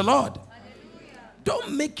 Praise the Lord. Hallelujah.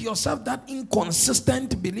 Don't make yourself that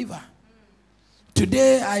inconsistent believer.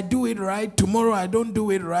 Today I do it right, tomorrow I don't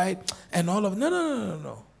do it right, and all of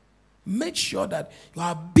no. Make sure that you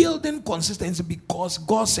are building consistency, because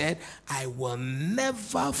God said, I will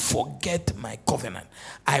never forget my covenant.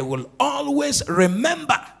 I will always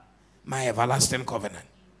remember my everlasting covenant.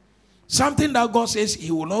 Something that God says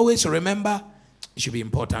He will always remember, it should be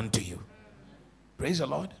important to you. Praise the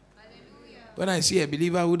Lord. Hallelujah. When I see a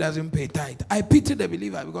believer who doesn't pay tithe, I pity the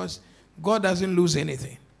believer, because God doesn't lose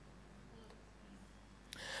anything.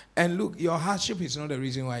 And look, your hardship is not the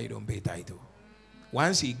reason why you don't pay tithe.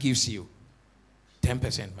 Once He gives you,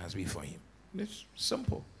 10% must be for Him. It's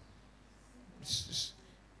simple.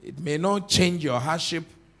 It may not change your hardship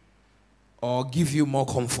or give you more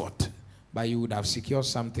comfort, but you would have secured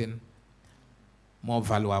something more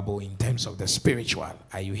valuable in terms of the spiritual.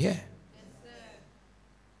 Are you here? Yes, sir.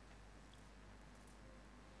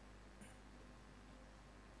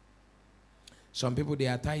 Some people,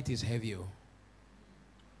 their tithe is heavy.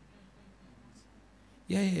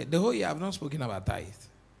 Yeah. The whole year I've not spoken about tithe.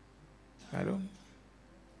 I don't.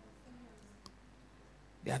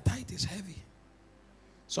 Their tithe is heavy.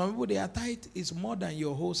 Some people, their tithe is more than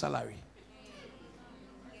your whole salary.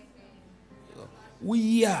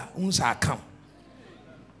 We are unsa come.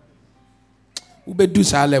 We be do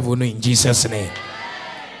sa level in Jesus' name.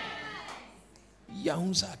 Yeah,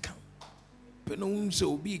 unsa come. But no unsa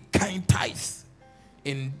will be kind tithe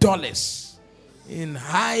in dollars, in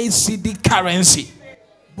high CD currency.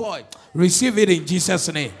 Boy, receive it in Jesus'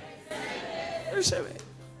 name. Receive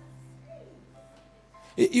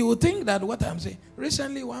it. You would think that what I'm saying.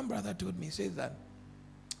 Recently, one brother told me, says that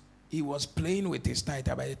he was playing with his tithe.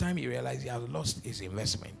 By the time he realized he had lost his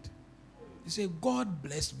investment, he said, God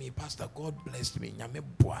blessed me, Pastor. God blessed me.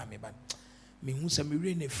 But me who say me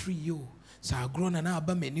really free you. So I grown and now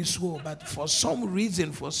but for some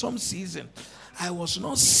reason, for some season, I was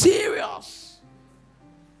not serious.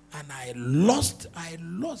 And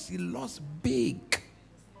he lost big.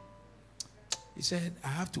 He said, I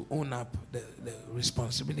have to own up. The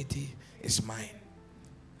responsibility is mine.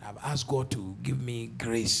 I've asked God to give me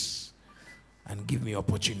grace and give me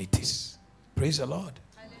opportunities. Praise the Lord.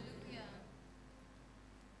 Hallelujah.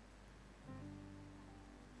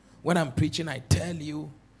 When I'm preaching, I tell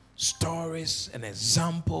you stories and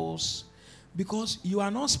examples, because you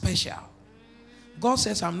are not special. God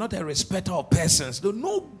says, I'm not a respecter of persons.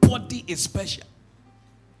 Nobody is special.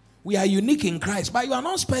 We are unique in Christ, but you are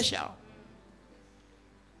not special.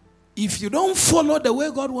 If you don't follow the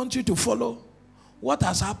way God wants you to follow, what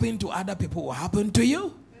has happened to other people will happen to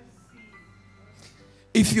you.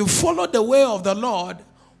 If you follow the way of the Lord,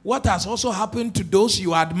 what has also happened to those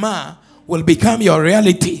you admire will become your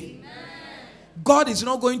reality. God is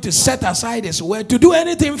not going to set aside His word to do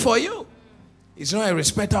anything for you. He's not a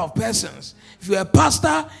respecter of persons. If you're a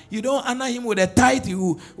pastor, you don't honor him with a tithe.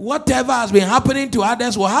 Whatever has been happening to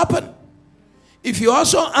others will happen. If you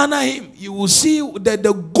also honor him, you will see that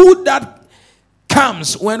the good that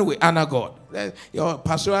comes when we honor God. Your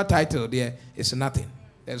pastoral title there is nothing.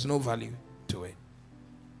 There's no value to it.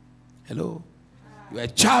 Hello? You're a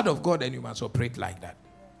child of God and you must operate like that.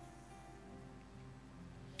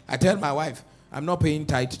 I tell my wife, I'm not paying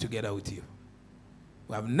tithe together with you.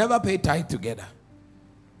 We have never paid tithe together.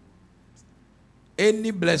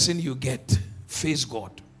 Any blessing you get, face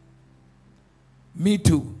God. Me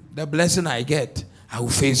too. The blessing I get, I will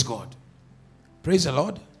face God. Praise the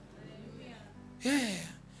Lord. Yeah.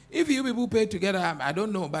 If you people pay together, I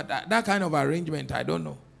don't know. But that kind of arrangement, I don't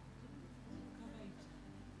know.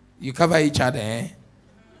 You cover each other, eh?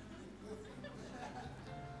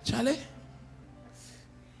 Charlie?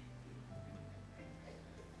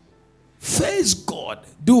 Face God.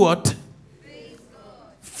 Do what? Face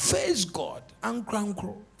God. Face God.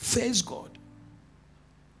 Ankro. Face God.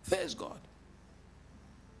 Face God.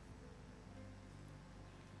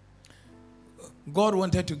 God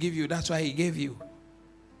wanted to give you. That's why He gave you.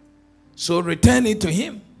 So return it to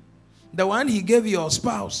Him. The one He gave your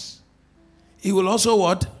spouse, He will also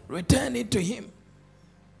what? Return it to Him.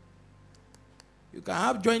 You can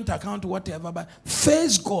have joint account, whatever, but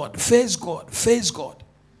face God, face God, face God.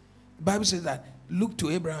 The Bible says that look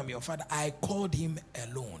to Abraham, your father, I called him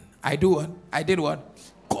alone. I do what? I did what?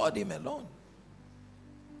 Called him alone.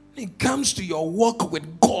 When it comes to your walk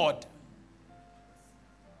with God,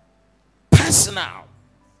 personal.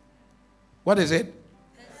 What is it?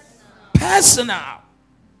 Personal.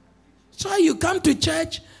 So you come to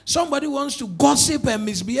church, somebody wants to gossip and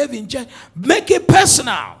misbehave in church, make it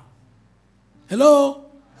personal. Hello?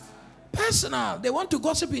 Personal. They want to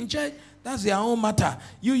gossip in church, that's their own matter.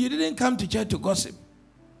 You didn't come to church to gossip.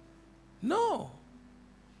 No.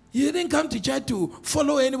 You didn't come to church to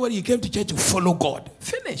follow anybody, you came to church to follow God.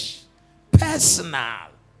 Finish. Personal.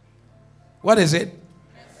 What is it?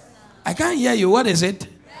 Personal. I can't hear you. What is it?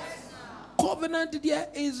 Personal. Covenant there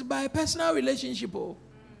is by personal relationship. Oh.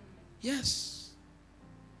 Yes.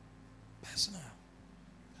 Personal.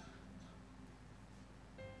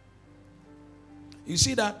 You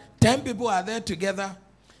see that 10 people are there together.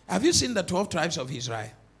 Have you seen the 12 tribes of Israel?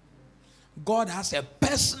 God has a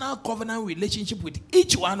personal covenant relationship with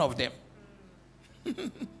each one of them.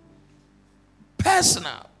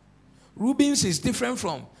 Personal. Reuben's is different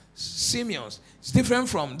from Simeon's. It's different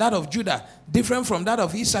from that of Judah. Different from that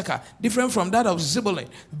of Issachar. Different from that of Zebulun.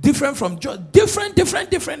 Different from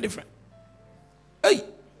different. Hey.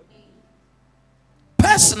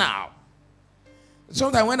 Personal.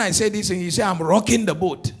 Sometimes when I say this and you say I'm rocking the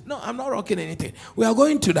boat. No, I'm not rocking anything. We are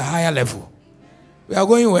going to the higher level. We are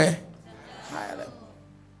going where? Higher level.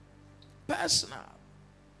 Personal.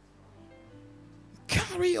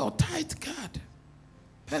 Carry your tithe card.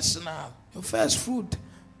 Personal. Your first fruit.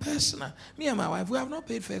 Personal. Me and my wife, we have not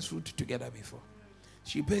paid first fruit together before.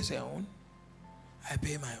 She pays her own. I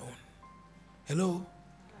pay my own. Hello?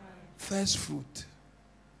 First fruit.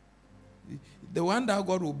 The one that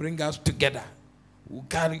God will bring us together. We'll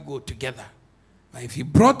go together. But if he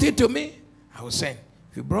brought it to me, I will send.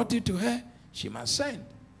 If he brought it to her, she must send.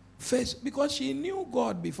 First, because she knew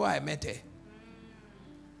God before I met her.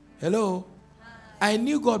 Hello? I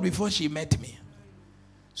knew God before she met me.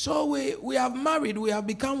 So we have married, we have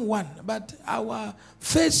become one. But our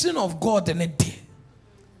facing of God in a day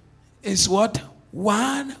is what?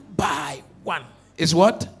 One by one. Is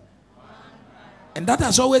what? And that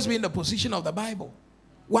has always been the position of the Bible.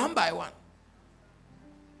 One by one.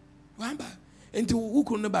 One by. Into who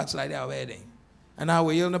couldn't backslide our wedding. And now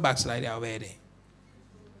we're not backslide our wedding.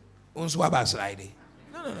 Unswa backslide.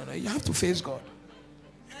 No. You have to face God.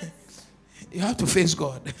 You have to face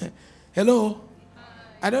God. Hello?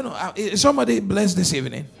 I don't know. Is somebody blessed this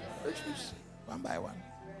evening? One by one.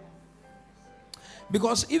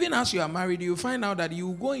 Because even as you are married, you find out that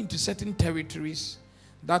you go into certain territories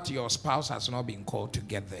that your spouse has not been called to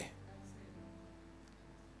get there.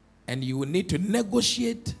 And you will need to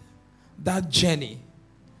negotiate that journey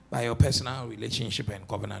by your personal relationship and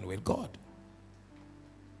covenant with God.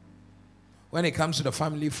 When it comes to the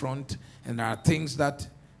family front and there are things that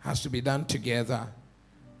has to be done together,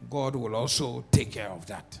 God will also take care of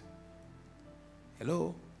that.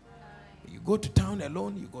 Hello? You go to town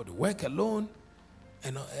alone, you go to work alone,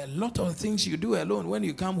 and a lot of things you do alone. When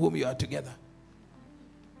you come home, you are together.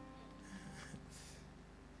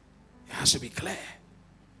 It has to be clear.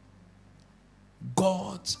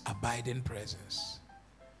 God's abiding presence.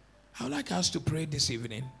 I would like us to pray this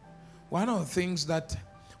evening. One of the things that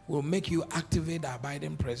will make you activate the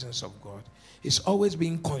abiding presence of God is always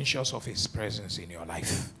being conscious of his presence in your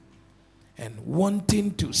life and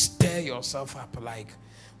wanting to stir yourself up, like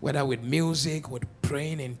whether with music, with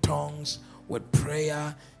praying in tongues, with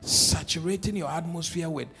prayer, saturating your atmosphere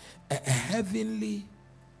with a heavenly,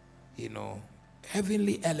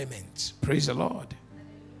 heavenly element. Praise the Lord.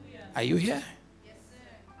 Hallelujah. Are you here? Yes, sir.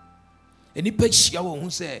 Any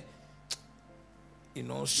say,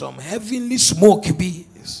 some heavenly smoke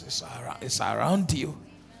is around you.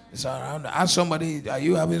 It's around. Ask somebody, are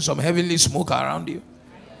you having some heavenly smoke around you?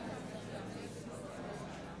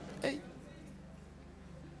 Hey.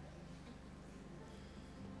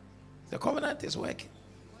 The covenant is working.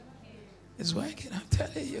 It's working, I'm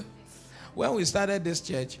telling you. When we started this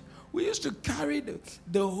church, we used to carry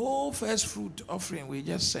the whole first fruit offering. We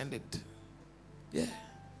just send it. Yeah.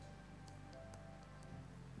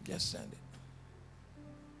 Just send it.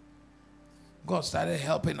 God started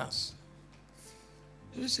helping us.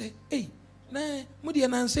 You say, hey,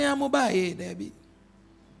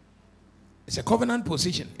 it's a covenant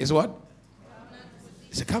position. It's what?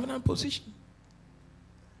 It's a covenant position.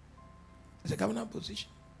 It's a covenant position.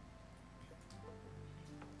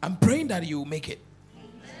 I'm praying that you make it.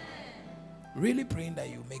 Really praying that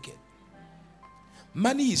you make it.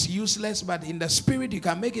 Money is useless, but in the spirit you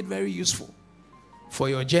can make it very useful for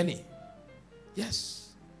your journey. Yes.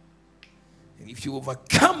 And if you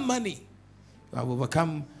overcome money, You have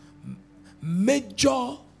overcome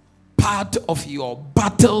major part of your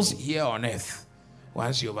battles here on earth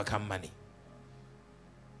once you overcome money.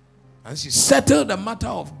 Once you settle the matter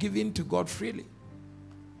of giving to God freely,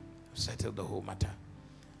 settle the whole matter.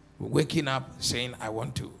 Waking up saying, I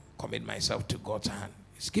want to commit myself to God's hand.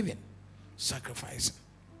 It's giving, sacrificing,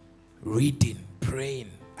 reading, praying.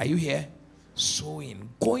 Are you here? Sowing,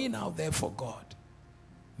 going out there for God.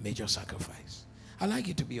 Major sacrifice. I'd like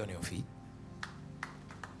you to be on your feet.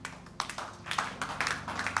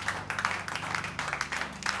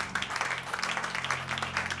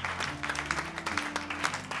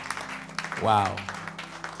 Wow.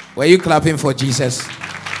 Were you clapping for Jesus?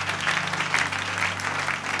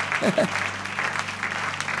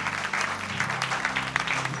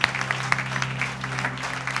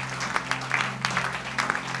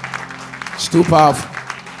 It's too powerful.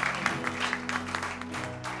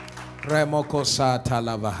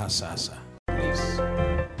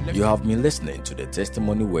 You have been listening to the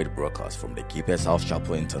Testimony Word broadcast from the Keeper's House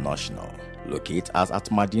Chapel International, located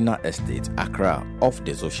at Medina Estate, Accra, off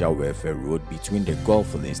the Social Welfare Road between the Gulf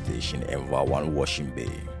Filling Station and Vawan Washing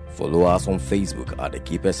Bay. Follow us on Facebook at the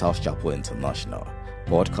Keeper's House Chapel International,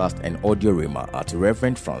 podcast and audio rema at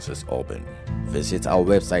Reverend Francis Alban. Visit our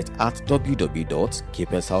website at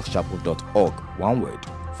www.keepershousechapel.org, one word.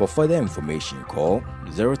 For further information, call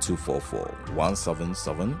 0244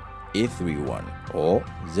 177 831 or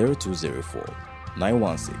 0204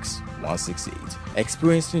 916 168.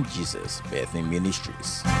 Experiencing Jesus Birthing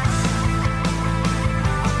Ministries.